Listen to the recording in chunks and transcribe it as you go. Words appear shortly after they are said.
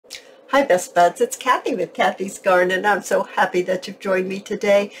Hi Best Buds, it's Cathy with Cathy's Garden, and I'm so happy that you've joined me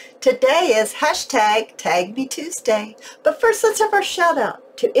today. Today is hashtag tagmetuesday. But first let's have our shout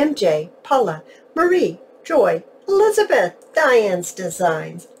out to MJ, Paula, Marie, Joy, Elizabeth, Diane's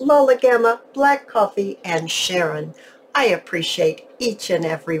Designs, Lola Gamma, Black Coffee, and Sharon. I appreciate each and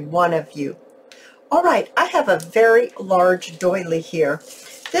every one of you. All right, I have a very large doily here.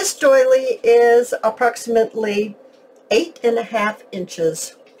 This doily is approximately 8.5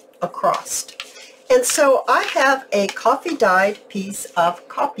 inches across. And so I have a coffee dyed piece of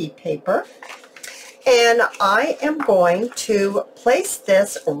copy paper, and I am going to place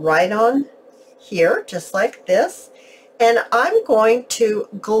this right on here, just like this, and I'm going to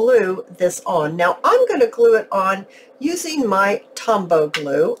glue this on. Now I'm going to glue it on using my Tombow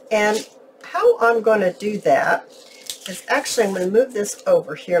glue, and how I'm going to do that is actually I'm going to move this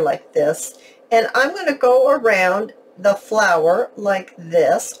over here like this, and I'm going to go around the flower like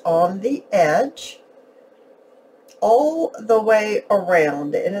this on the edge all the way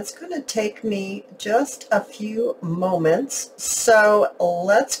around, and it's going to take me just a few moments. So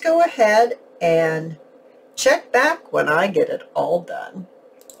let's go ahead and check back when I get it all done.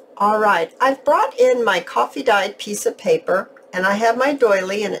 All right, I've brought in my coffee dyed piece of paper, and I have my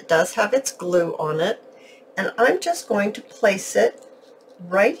doily, and it does have its glue on it, and I'm just going to place it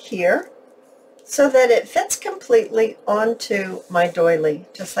right here so that it fits completely onto my doily,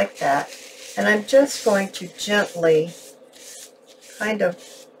 just like that. And I'm just going to gently kind of,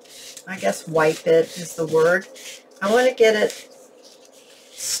 I guess wipe it is the word. I want to get it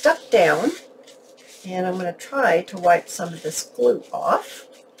stuck down, and I'm going to try to wipe some of this glue off.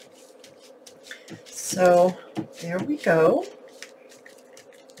 So there we go.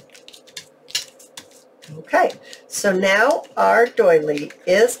 Okay, so now our doily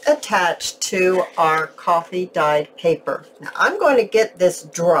is attached to our coffee dyed paper. Now I'm going to get this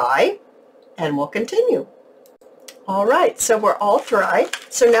dry and we'll continue. All right, so we're all dried.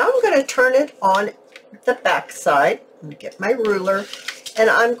 So now I'm going to turn it on the back side. I'm going to get my ruler, and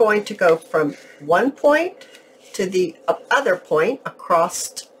I'm going to go from one point to the other point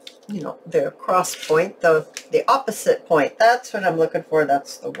across, the cross point, the opposite point. That's what I'm looking for.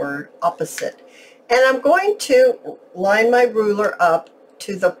 That's the word, opposite. And I'm going to line my ruler up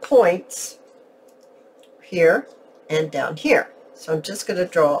to the points here and down here. So I'm just going to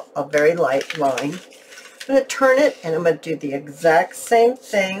draw a very light line. I'm going to turn it, and I'm going to do the exact same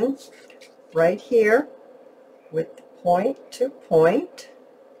thing right here with point to point.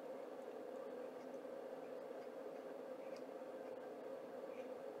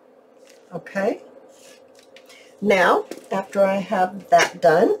 Okay. Now, after I have that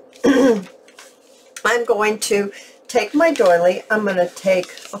done, I'm going to take my doily. I'm going to take,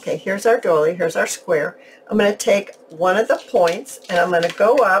 okay, here's our doily, here's our square. I'm going to take one of the points, and I'm going to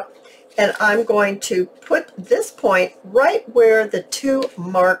go up, and I'm going to put this point right where the two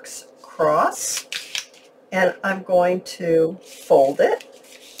marks cross, and I'm going to fold it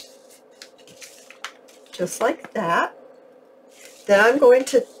just like that. Then I'm going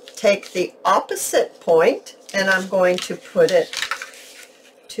to take the opposite point, and I'm going to put it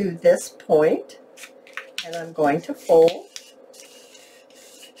to this point, and I'm going to fold.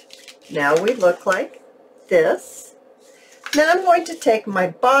 Now we look like this. Then I'm going to take my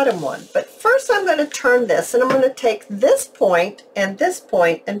bottom one, but first I'm going to turn this, and I'm going to take this point and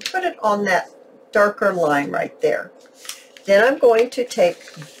put it on that darker line right there. Then I'm going to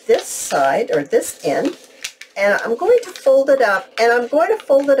take this side, or this end, and I'm going to fold it up, and I'm going to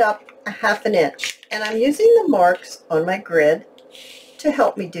fold it up a 1/2 inch, and I'm using the marks on my grid to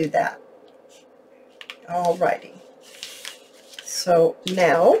help me do that. Alrighty, so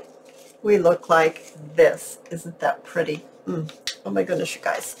now we look like this. Isn't that pretty? Oh my goodness, you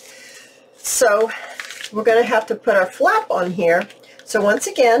guys. So we're going to have to put our flap on here. So once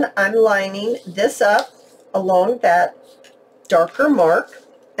again, I'm lining this up along that darker mark,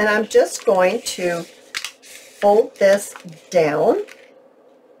 and I'm just going to fold this down.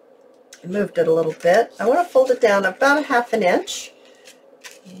 I moved it a little bit. I want to fold it down about a 1/2 inch.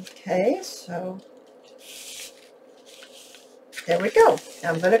 Okay, so there we go.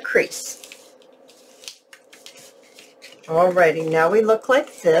 I'm going to crease. Alrighty, now we look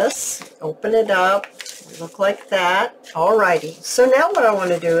like this. Open it up. We look like that. Alrighty, so now what I want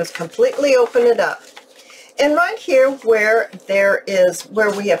to do is completely open it up. And right here where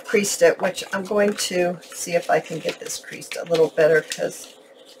we have creased it, which I'm going to see if I can get this creased a little better because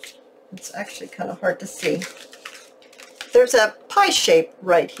it's actually kind of hard to see. There's a pie shape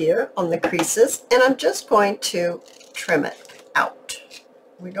right here on the creases, and I'm just going to trim it out.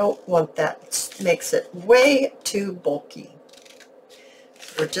 We don't want that. It makes it way too bulky.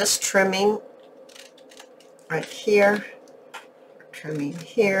 We're just trimming right here, trimming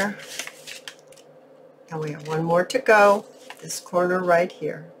here, and we have one more to go, this corner right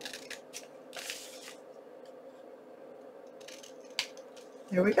here.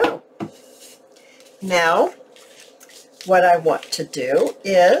 There we go. Now, what I want to do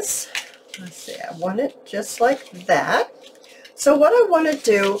is, let's see, I want it just like that. So what I want to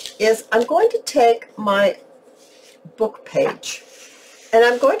do is I'm going to take my book page, and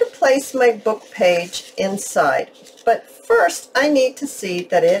I'm going to place my book page inside. But first, I need to see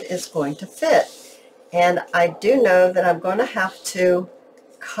that it is going to fit. And I do know that I'm going to have to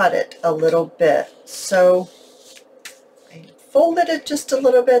cut it a little bit. So I folded it just a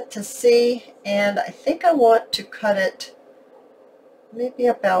little bit to see, and I think I want to cut it maybe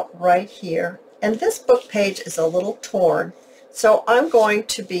about right here. And this book page is a little torn, so I'm going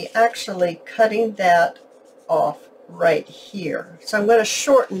to be actually cutting that off right here. So I'm going to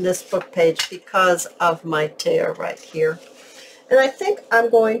shorten this book page because of my tear right here. And I think I'm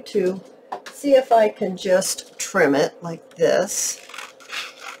going to see if I can just trim it like this.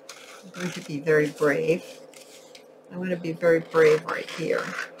 I'm going to be very brave. I'm going to be very brave right here.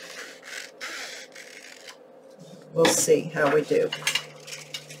 We'll see how we do.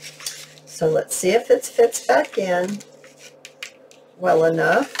 So let's see if it fits back in well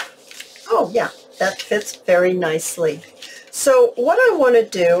enough. Oh yeah, that fits very nicely. So what I want to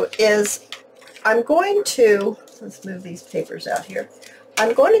do is I'm going to, let's move these papers out here.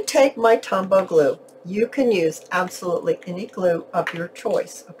 I'm going to take my Tombow glue. You can use absolutely any glue of your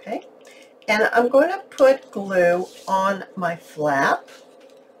choice, okay? And I'm going to put glue on my flap.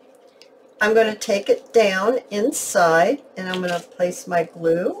 I'm going to take it down inside, and I'm going to place my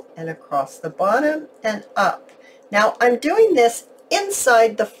glue and across the bottom and up. Now I'm doing this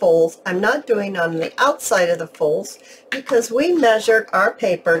inside the folds. I'm not doing on the outside of the folds because we measured our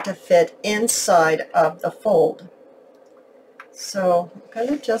paper to fit inside of the fold. So I'm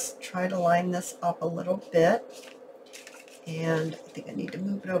going to just try to line this up a little bit, and I think I need to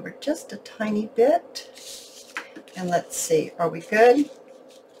move it over just a tiny bit. And let's see, are we good?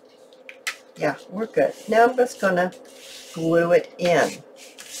 Yeah, we're good. Now I'm just going to glue it in.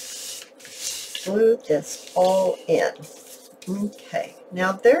 Glue this all in. Okay,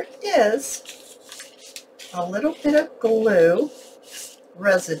 now there is a little bit of glue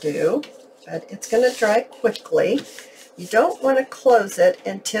residue, but it's going to dry quickly. You don't want to close it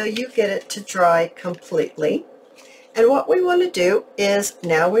until you get it to dry completely. And what we want to do is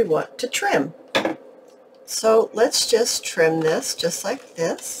now we want to trim. So let's just trim this just like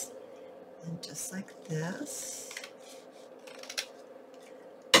this and just like this.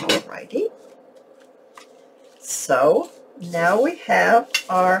 Alrighty. So now we have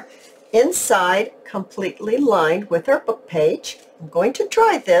our inside completely lined with our book page. I'm going to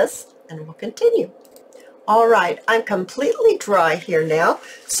dry this and we'll continue. All right, I'm completely dry here now.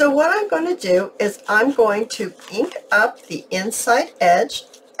 So what I'm going to do is I'm going to ink up the inside edge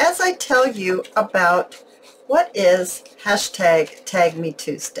as I tell you about what is hashtag Tag Me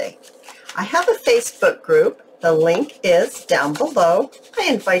Tuesday. I have a Facebook group. The link is down below. I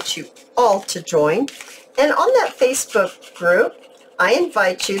invite you all to join. And on that Facebook group, I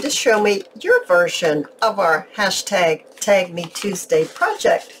invite you to show me your version of our hashtag Tag Me Tuesday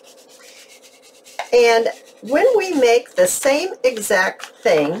project. And when we make the same exact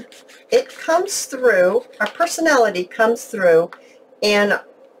thing, it comes through, our personality comes through in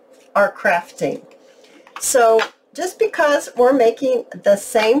our crafting. So just because we're making the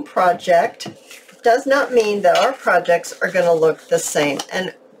same project does not mean that our projects are going to look the same.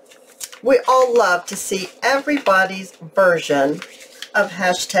 And we all love to see everybody's version of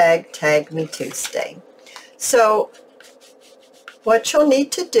hashtag Tag Me Tuesday. So what you'll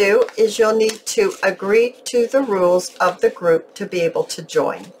need to do is you'll need to agree to the rules of the group to be able to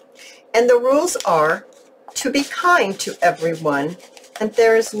join. And the rules are to be kind to everyone, and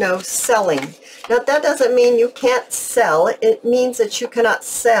there is no selling. Now that doesn't mean you can't sell. It means that you cannot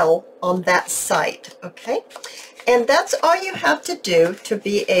sell on that site, okay? And that's all you have to do to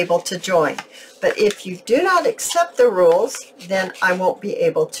be able to join. But if you do not accept the rules, then I won't be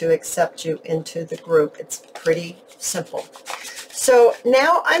able to accept you into the group. It's pretty simple. So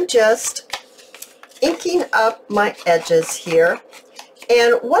now I'm just inking up my edges here.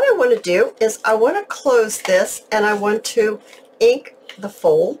 And what I want to do is I want to close this, and I want to ink the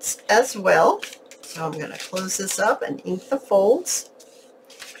folds as well. So I'm going to close this up and ink the folds.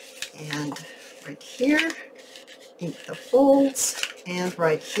 And right here, ink the folds, and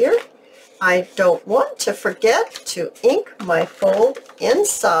right here. I don't want to forget to ink my fold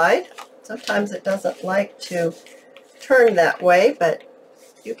inside. Sometimes it doesn't like to turn that way, but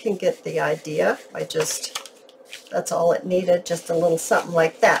you can get the idea by just, that's all it needed, just a little something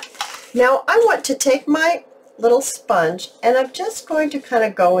like that. Now I want to take my little sponge and I'm just going to kind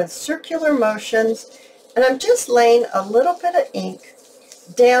of go in circular motions, and I'm just laying a little bit of ink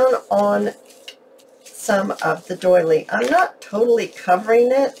down on some of the doily. I'm not totally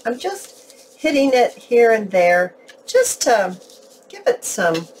covering it. I'm just hitting it here and there just to give it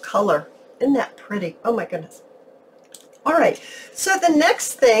some color. Isn't that pretty? Oh my goodness. All right, so the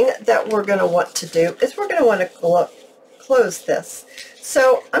next thing that we're going to want to do is we're going to want to close this.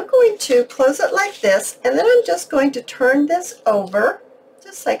 So I'm going to close it like this, and then I'm just going to turn this over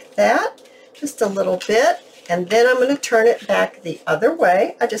just like that, just a little bit, and then I'm going to turn it back the other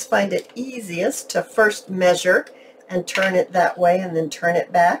way. I just find it easiest to first measure and turn it that way and then turn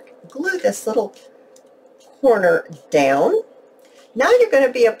it back. Glue this little corner down. Now you're going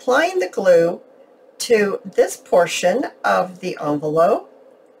to be applying the glue to this portion of the envelope.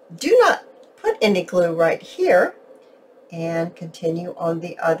 Do not put any glue right here, and continue on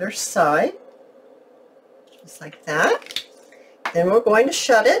the other side just like that. Then we're going to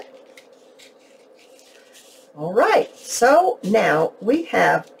shut it. All right, so now we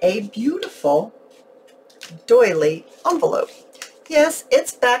have a beautiful doily envelope. Yes,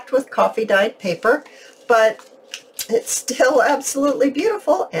 it's backed with coffee dyed paper, but it's still absolutely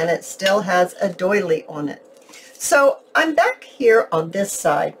beautiful, and it still has a doily on it. So I'm back here on this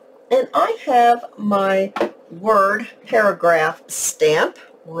side, and I have my word paragraph stamp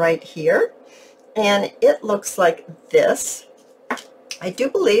right here, and it looks like this. I do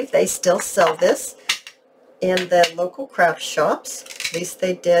believe they still sell this in the local craft shops. At least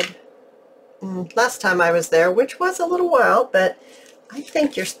they did last time I was there, which was a little while, but I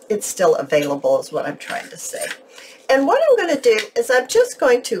think it's still available is what I'm trying to say. And what I'm going to do is I'm just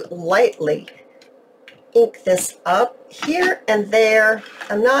going to lightly ink this up here and there.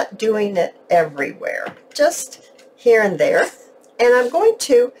 I'm not doing it everywhere, just here and there. And I'm going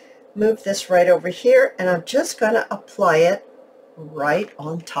to move this right over here, and I'm just going to apply it right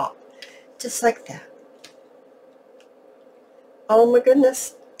on top, just like that. Oh my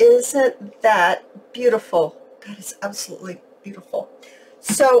goodness, isn't that beautiful? That is absolutely beautiful.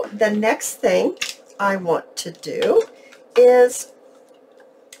 So the next thing I want to do is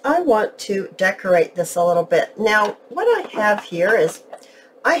I want to decorate this a little bit. Now what I have here is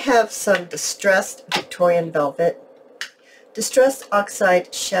I have some distressed Victorian velvet, distressed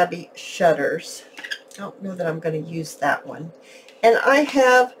oxide shabby shutters. I don't know that I'm going to use that one. And I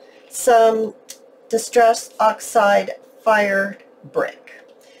have some distressed oxide fire brick.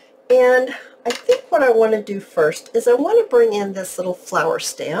 And I think what I want to do first is I want to bring in this little flower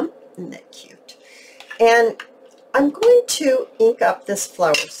stamp. Isn't that cute? And I'm going to ink up this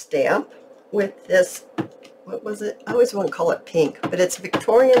flower stamp with this, what was it? I always want to call it pink, but it's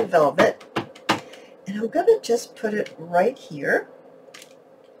Victorian velvet. And I'm going to just put it right here.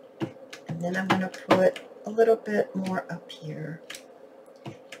 And then I'm going to put a little bit more up here.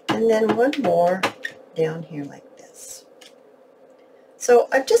 And then one more down here like this. So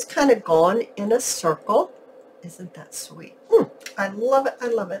I've just kind of gone in a circle. Isn't that sweet? I love it. I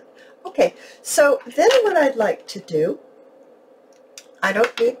love it. Okay, so then what I'd like to do, I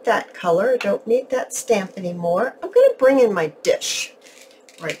don't need that color. I don't need that stamp anymore. I'm going to bring in my dish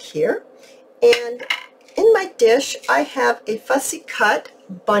right here. And in my dish, I have a fussy cut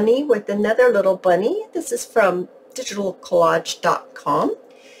bunny with another little bunny. This is from digitalcollage.com.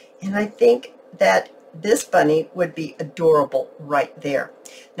 And I think that this bunny would be adorable right there.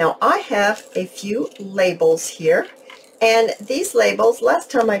 Now I have a few labels here, and these labels,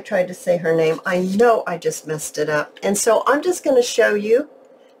 last time I tried to say her name, I know I just messed it up, and so I'm just going to show you.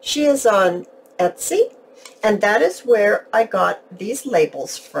 She is on Etsy, and that is where I got these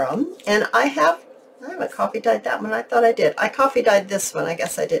labels from. And I haven't coffee dyed that one. I thought I did. I coffee dyed this one. I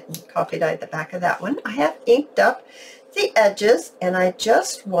guess I didn't coffee dye the back of that one. I have inked up the edges, and I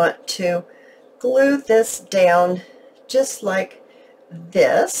just want to glue this down just like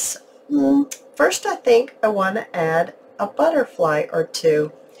this. First, I think I want to add a butterfly or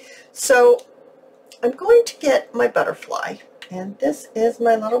two. So I'm going to get my butterfly, and this is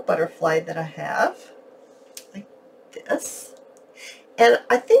my little butterfly that I have, like this. And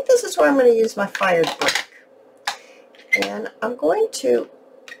I think this is where I'm going to use my fired brick. And I'm going to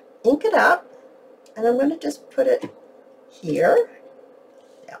ink it up, and I'm going to just put it here.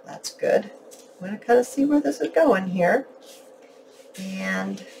 Yeah, that's good. I'm going to kind of see where this is going here.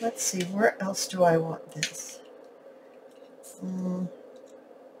 And let's see, where else do I want this?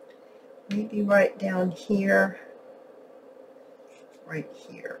 Maybe right down here. Right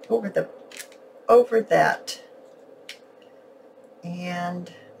here. Over that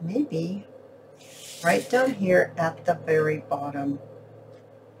and maybe right down here at the very bottom,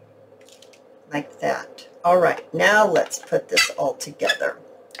 like that. All right, now let's put this all together.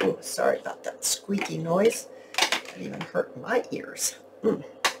 Oh, sorry about that squeaky noise. That even hurt my ears.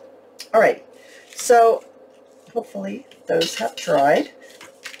 All right, so hopefully those have dried.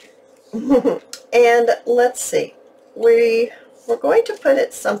 And let's see, we're going to put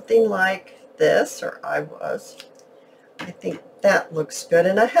it something like this, or I think that looks good.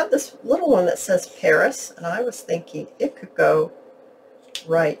 And I have this little one that says Paris, and I was thinking it could go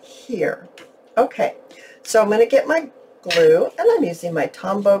right here. Okay, so I'm going to get my glue, and I'm using my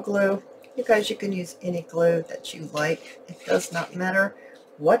Tombow glue. You guys, you can use any glue that you like. It does not matter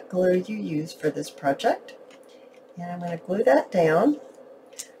what glue you use for this project. And I'm going to glue that down.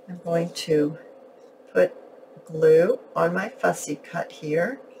 I'm going to put glue on my fussy cut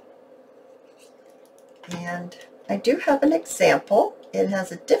here. And I do have an example. It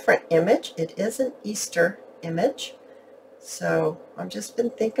has a different image. It is an Easter image. So I've just been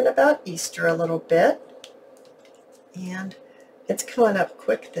thinking about Easter a little bit. And it's coming up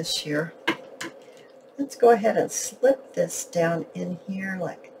quick this year. Let's go ahead and slip this down in here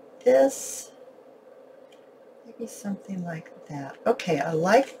like this. Maybe something like that. Okay, I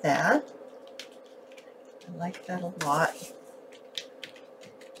like that. I like that a lot.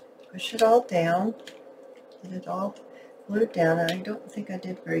 Push it all down. Get it all glued down. And I don't think I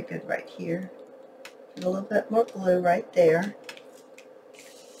did very good right here. Put a little bit more glue right there.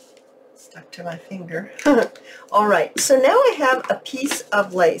 Stuck to my finger. All right, so now I have a piece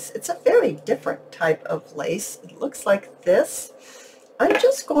of lace. It's a very different type of lace. It looks like this. I'm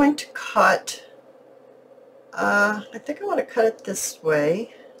just going to cut, I think I want to cut it this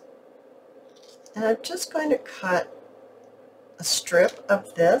way. And I'm just going to cut a strip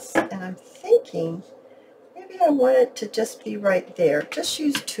of this, and I'm thinking maybe I want it to just be right there. Just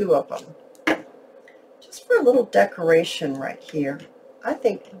use 2 of them. Just for a little decoration right here. I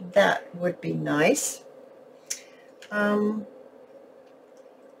think that would be nice.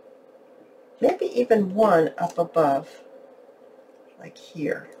 Maybe even 1 up above, like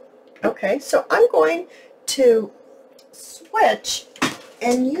here. Okay, so I'm going to switch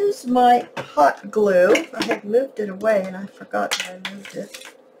and use my hot glue. I had moved it away and I forgot that I moved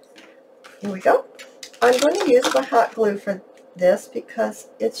it. Here we go. I'm going to use my hot glue for this because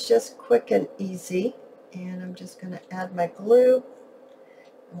it's just quick and easy. And I'm just going to add my glue.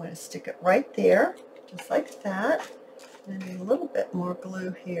 I'm going to stick it right there, just like that. And a little bit more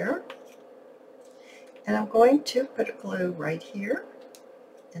glue here. And I'm going to put a glue right here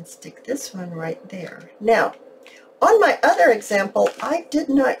and stick this one right there. Now, on my other example, I did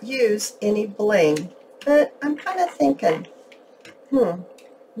not use any bling, but I'm kind of thinking,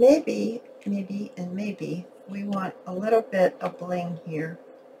 maybe we want a little bit of bling here.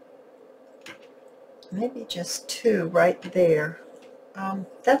 Maybe just 2 right there.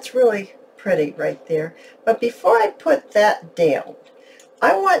 That's really pretty right there. But before I put that down,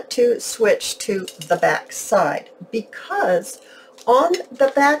 I want to switch to the back side, because on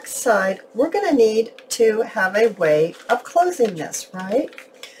the back side we're going to need to have a way of closing this, right?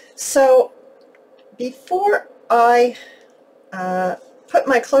 So before I put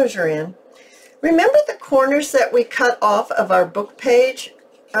my closure in, remember the corners that we cut off of our book page?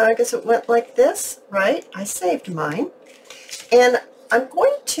 I guess it went like this, right? I saved mine. And I'm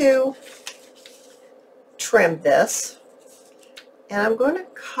going to trim this, and I'm going to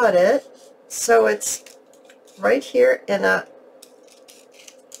cut it so it's right here in a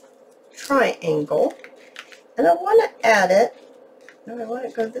triangle. And I want to add it. Do I want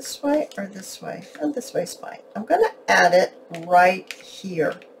to go this way or this way? Oh, this way's fine. I'm going to add it right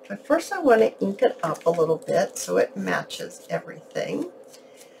here. But first I want to ink it up a little bit so it matches everything.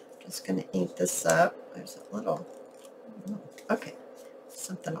 Just going to ink this up. There's a little, okay,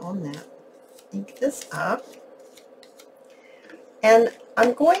 something on that. Ink this up. And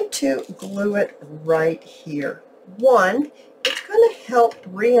I'm going to glue it right here. 1, it's going to help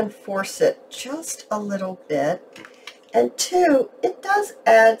reinforce it just a little bit. And 2, it does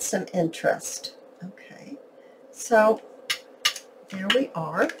add some interest. Okay, so there we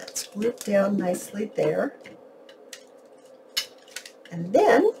are. That's glued down nicely there. And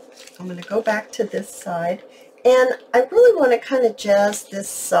then I'm going to go back to this side, and I really want to kind of jazz this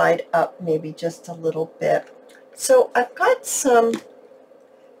side up maybe just a little bit. So I've got some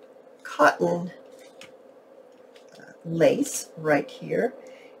cotton lace right here,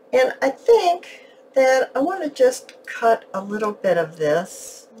 and I think that I want to just cut a little bit of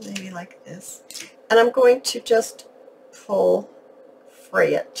this, maybe like this, and I'm going to just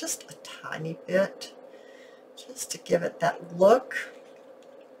fray it just a tiny bit, just to give it that look.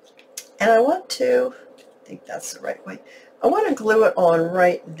 And I want to, I think that's the right way, I want to glue it on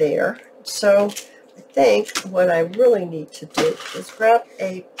right there. So I think what I really need to do is grab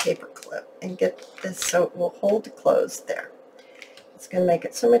a paper clip and get this so it will hold the clothes there. It's going to make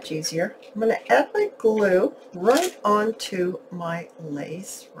it so much easier. I'm going to add my glue right onto my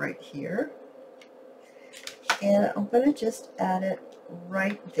lace right here. And I'm going to just add it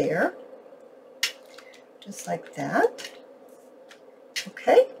right there, just like that.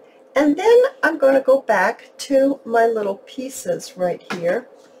 Okay. And then I'm going to go back to my little pieces right here.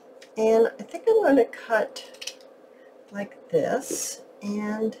 And I think I'm going to cut like this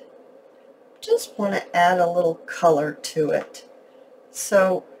and just want to add a little color to it.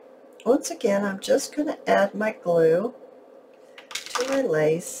 So once again, I'm just going to add my glue to my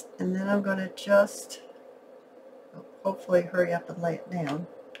lace, and then I'm going to just hopefully hurry up and lay it down.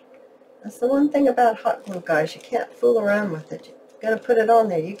 That's the one thing about hot glue, guys. You can't fool around with it. You've got to put it on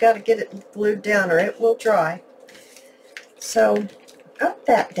there. You've got to get it glued down or it will dry. So I've got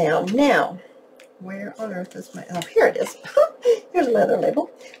that down. Now, where on earth is my, oh, here it is. Here's my other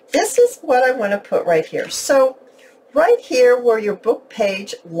label. This is what I want to put right here. So right here where your book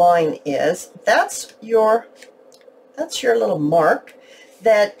page line is, that's your little mark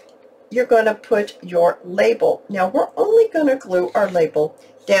that you're going to put your label. Now we're only going to glue our label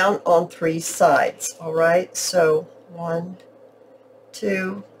down on 3 sides, all right? So 1,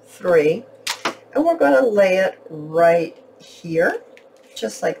 2, 3, and we're going to lay it right here,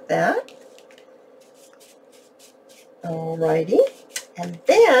 just like that. Alrighty, and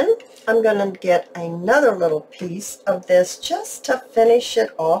then I'm going to get another little piece of this just to finish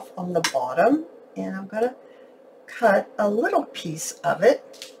it off on the bottom, and I'm going to cut a little piece of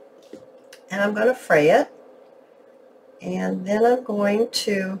it, and I'm going to fray it, and then I'm going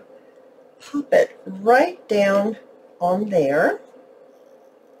to pop it right down on there.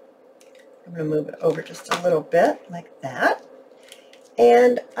 I'm going to move it over just a little bit like that.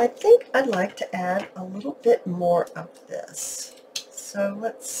 And I think I'd like to add a little bit more of this. So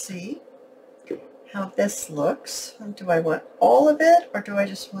let's see how this looks. Do I want all of it, or do I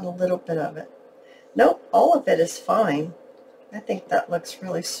just want a little bit of it? Nope, all of it is fine. I think that looks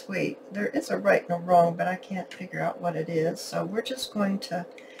really sweet. There is a right and a wrong, but I can't figure out what it is. So we're just going to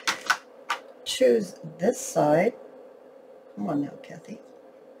choose this side. Come on now, Cathy.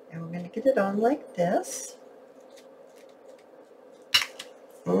 And we're going to get it on like this.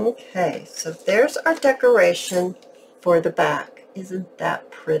 Okay, so there's our decoration for the back. Isn't that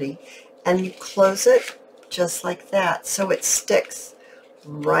pretty? And you close it just like that, so it sticks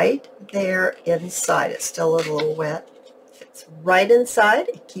right there inside. It's still a little wet. It's right inside.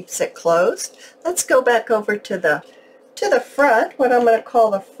 It keeps it closed. Let's go back over to the front, what I'm going to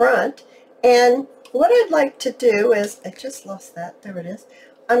call the front. And what I'd like to do is, I just lost that. There it is.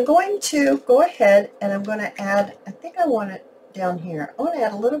 I'm going to go ahead and I'm going to add, I think I want it down here. I want to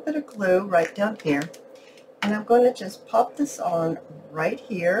add a little bit of glue right down here, and I'm going to just pop this on right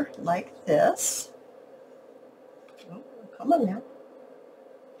here like this. Oh, come on now.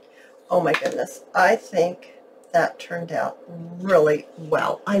 Oh my goodness, I think that turned out really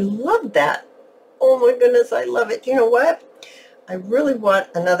well. I love that. Oh my goodness, I love it. You know what? I really want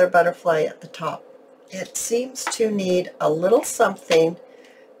another butterfly at the top. It seems to need a little something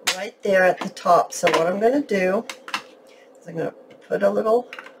right there at the top. So what I'm going to do, I'm going to put a little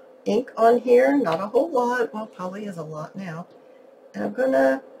ink on here, not a whole lot, well, probably is a lot now, and I'm going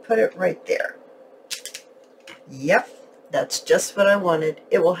to put it right there. Yep, that's just what I wanted.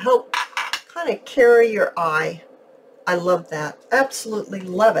 It will help kind of carry your eye. I love that. Absolutely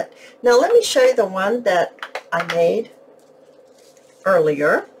love it. Now let me show you the one that I made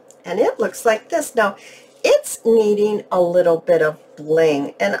earlier, and it looks like this. Now it's needing a little bit of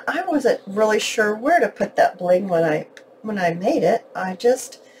bling, and I wasn't really sure where to put that bling when I made it. I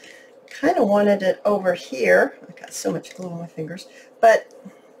just kind of wanted it over here. I got so much glue on my fingers, but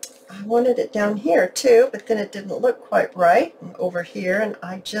I wanted it down here too, but then it didn't look quite right over here, and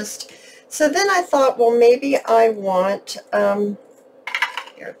so then I thought, well, maybe I want,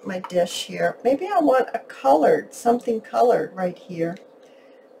 here, my dish here, maybe I want something colored right here.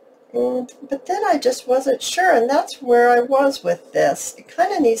 But then I just wasn't sure, and that's where I was with this. It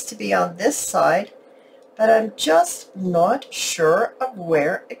kind of needs to be on this side, but I'm just not sure of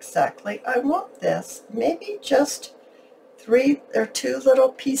where exactly I want this. Maybe just 3 or 2 little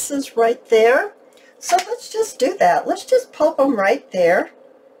pieces right there. So let's just do that. Let's just pop them right there,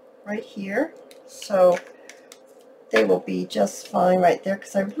 right here. So they will be just fine right there,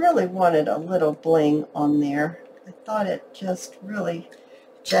 because I really wanted a little bling on there. I thought it just really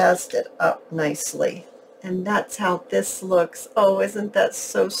jazzed it up nicely. And that's how this looks. Oh, isn't that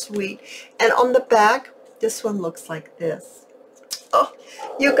so sweet? And on the back, this one looks like this. Oh,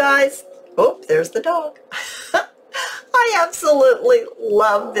 you guys, oh, there's the dog. I absolutely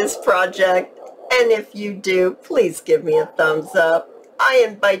love this project. And if you do, please give me a thumbs up. I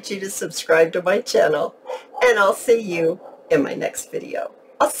invite you to subscribe to my channel. And I'll see you in my next video.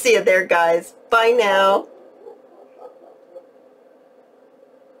 I'll see you there, guys. Bye now.